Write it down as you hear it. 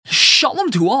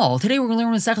Shalom to all. Today we're going to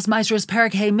learn Maseches Maasros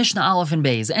Perek Hey Mishnah Aleph and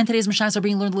Beis. And today's Mishnahs are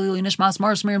being learned Lili Nishmas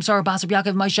Mars Miriam Sarah Basar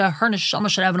Yaakov Maisha Hernish Shama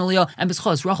Shadav and Aliyah and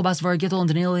B'schos Rachel Basvar Gittel and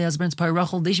Daniel Yazbrins Pai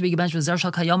Rachel. They should be gebenched with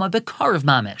Zershal Kayama Bekarav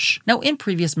Mamish. Now, in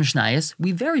previous Mishnayos,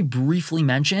 we very briefly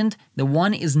mentioned that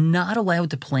one is not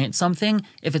allowed to plant something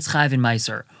if it's Chayv in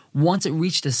Meiser. Once it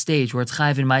reached a stage where it's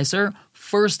Chayv in Meiser,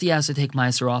 first he has to take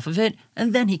Meiser off of it,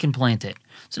 and then he can plant it.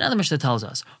 So now the Mishnah tells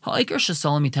us, Ha'ikar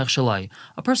shesalim mitech shalai.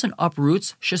 A person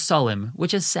uproots shesalim,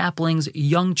 which is saplings,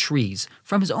 young trees,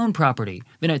 from his own property,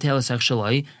 v'notelasech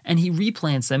shalai, and he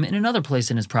replants them in another place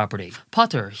in his property.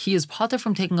 Pater, he is pater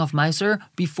from taking off Meiser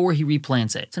before he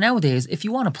replants it. So nowadays, if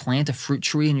you want to plant a fruit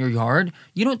tree in your yard,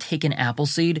 you don't take an apple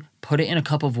seed, put it in a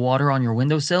cup of water on your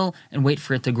windowsill, and wait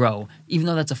for it to grow. Even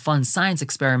though that's a fun science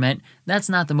experiment, that's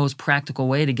not the most practical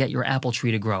way to get your apple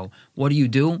tree to grow. What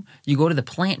do? You go to the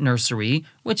plant nursery,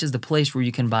 which is the place where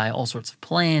you can buy all sorts of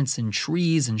plants and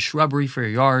trees and shrubbery for your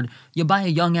yard. You buy a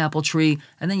young apple tree,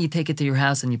 and then you take it to your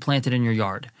house and you plant it in your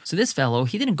yard. So this fellow,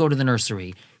 he didn't go to the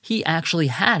nursery. He actually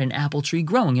had an apple tree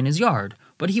growing in his yard,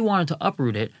 but he wanted to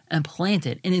uproot it and plant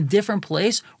it in a different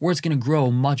place where it's going to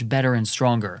grow much better and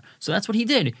stronger. So that's what he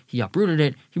did. He uprooted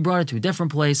it, he brought it to a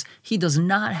different place. He does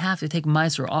not have to take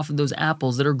Meiser off of those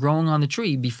apples that are growing on the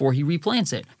tree before he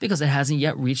replants it, because it hasn't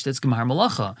yet reached its Gemar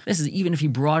Malacha. This is even if he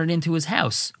brought it into his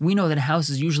house. We know that a house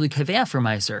is usually Kaveah for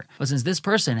Meiser, but since this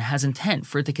person has intent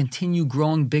for it to continue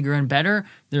growing bigger and better,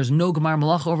 there's no Gemar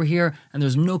Malacha over here, and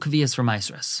there's no Kavias for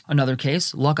Meiseres. Another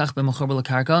case, Lakach b'mechober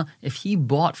l'karka, if he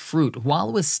bought fruit while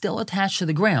it was still attached to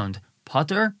the ground,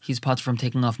 Pater, he's pater from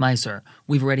taking off Meiser.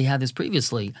 We've already had this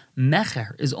previously.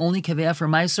 Mecher is only Kaveah for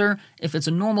Meiser if it's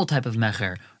a normal type of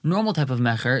Mecher. Normal type of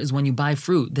Mecher is when you buy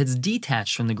fruit that's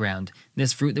detached from the ground.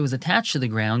 This fruit that was attached to the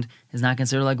ground is not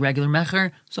considered like regular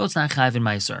Mecher, so it's not Chayv in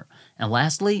Meiser. And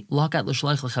lastly, Lakat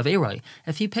l'shleich l'chaveroi.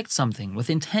 If he picked something with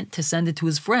intent to send it to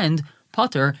his friend,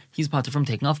 Pater, he's pater from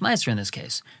taking off Meiser in this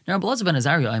case. Now, Rabbi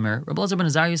Elazar ben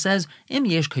Azariah says, Im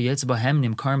yesh kayetz bohem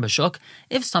nimkarim b'shuk,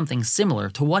 if something similar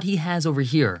to what he has over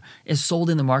here is sold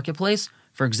in the marketplace.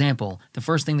 For example, the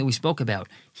first thing that we spoke about,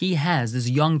 he has this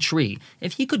young tree.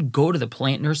 If he could go to the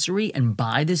plant nursery and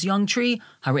buy this young tree,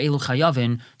 harei elu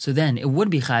chayavin, so then it would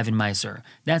be chayav in Meiser.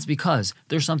 That's because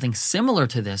there's something similar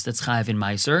to this that's chayav in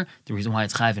Meiser. The reason why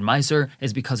it's chayav in Meiser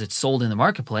is because it's sold in the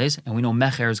marketplace, and we know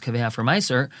mecher is kaveah for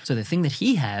Meiser. So the thing that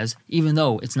he has, even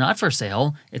though it's not for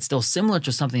sale, it's still similar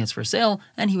to something that's for sale,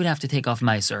 and he would have to take off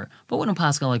Meiser. But wouldn't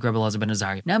Pascal like Rabbi Elazar ben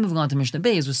Azariah. Now moving on to Mishnah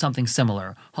Beis with something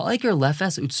similar. Ha'ikar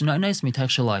lefes utznoinais mitech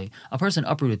shalai. A person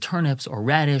uprooted turnips or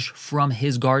radish from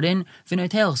his garden,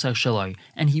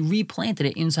 and he replanted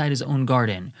it inside his own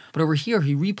garden. But over here,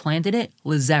 he replanted it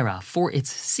lezera, for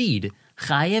its seed.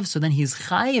 Chayev, so then he's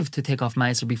chayev to take off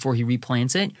Meiser before he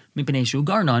replants it. Mipnei shu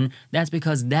garnon, that's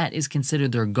because that is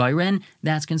considered their gairen,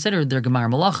 that's considered their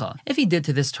gemar malacha. If he did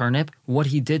to this turnip what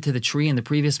he did to the tree in the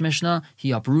previous Mishnah, he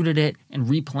uprooted it and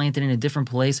replanted it in a different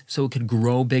place so it could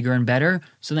grow bigger and better,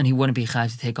 so then he wouldn't be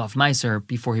chayev to take off Meiser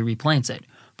before he replants it.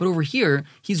 But over here,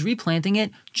 he's replanting it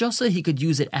just so he could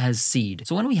use it as seed.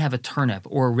 So when we have a turnip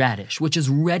or a radish, which is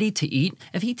ready to eat,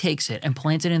 if he takes it and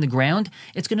plants it in the ground,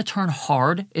 it's going to turn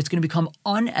hard, it's going to become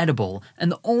unedible,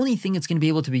 and the only thing it's going to be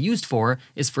able to be used for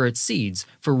is for its seeds,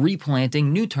 for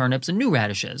replanting new turnips and new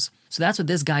radishes. So that's what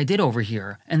this guy did over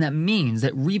here, and that means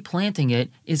that replanting it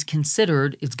is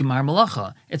considered its gemar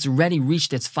malacha. It's already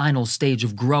reached its final stage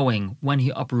of growing when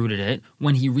he uprooted it.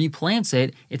 When he replants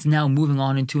it, it's now moving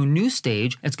on into a new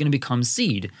stage. It's going to become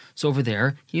seed. So over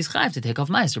there, he's chayav to take off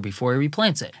Meiser before he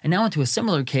replants it. And now into a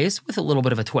similar case with a little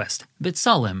bit of a twist.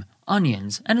 Bitzalim,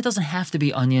 onions, and it doesn't have to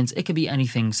be onions, it could be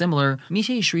anything similar.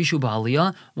 Mishe Shrishu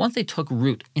Ba'aliyah, once they took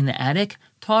root in the attic,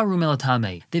 Taharu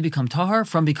melatame, they become tahar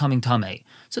from becoming tameh.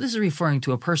 So this is referring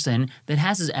to a person that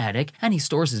has his attic, and he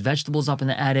stores his vegetables up in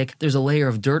the attic, there's a layer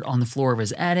of dirt on the floor of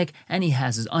his attic, and he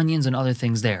has his onions and other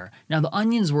things there. Now the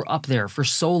onions were up there for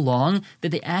so long that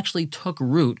they actually took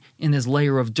root in this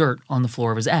layer of dirt on the floor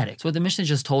of his attic. So what the Mishnah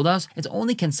just told us, it's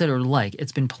only considered like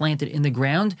it's been planted in the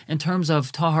ground in terms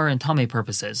of tahar and tameh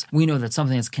purposes. We know that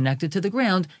something that's connected to the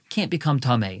ground can't become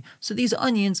tameh. So these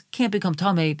onions can't become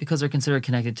tameh because they're considered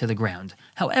connected to the ground.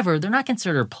 However, they're not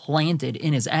considered planted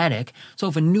in his attic, so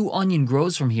if a new onion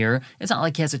grows from here, it's not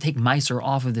like he has to take Meiser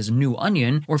off of this new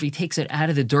onion, or if he takes it out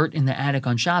of the dirt in the attic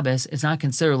on Shabbos, it's not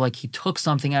considered like he took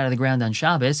something out of the ground on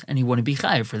Shabbos, and he wouldn't be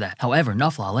chayav for that. However,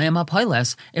 nafla aleim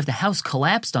hapailes, if the house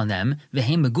collapsed on them,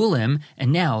 vehem megulim,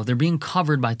 and now they're being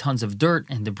covered by tons of dirt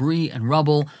and debris and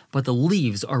rubble, but the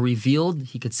leaves are revealed,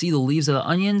 he could see the leaves of the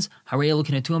onions, harei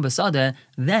looking at tuam basada,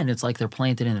 then it's like they're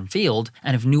planted in a field.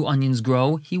 And if new onions grow,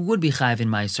 he would be chayiv in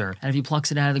Meiser. And if he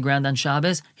plucks it out of the ground on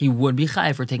Shabbos, he would be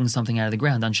chayiv for taking something out of the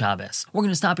ground on Shabbos. We're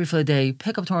going to stop here for the day,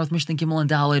 pick up tomorrow with Mishnah Gimel and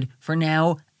Daled. For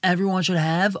now, everyone should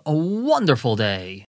have a wonderful day.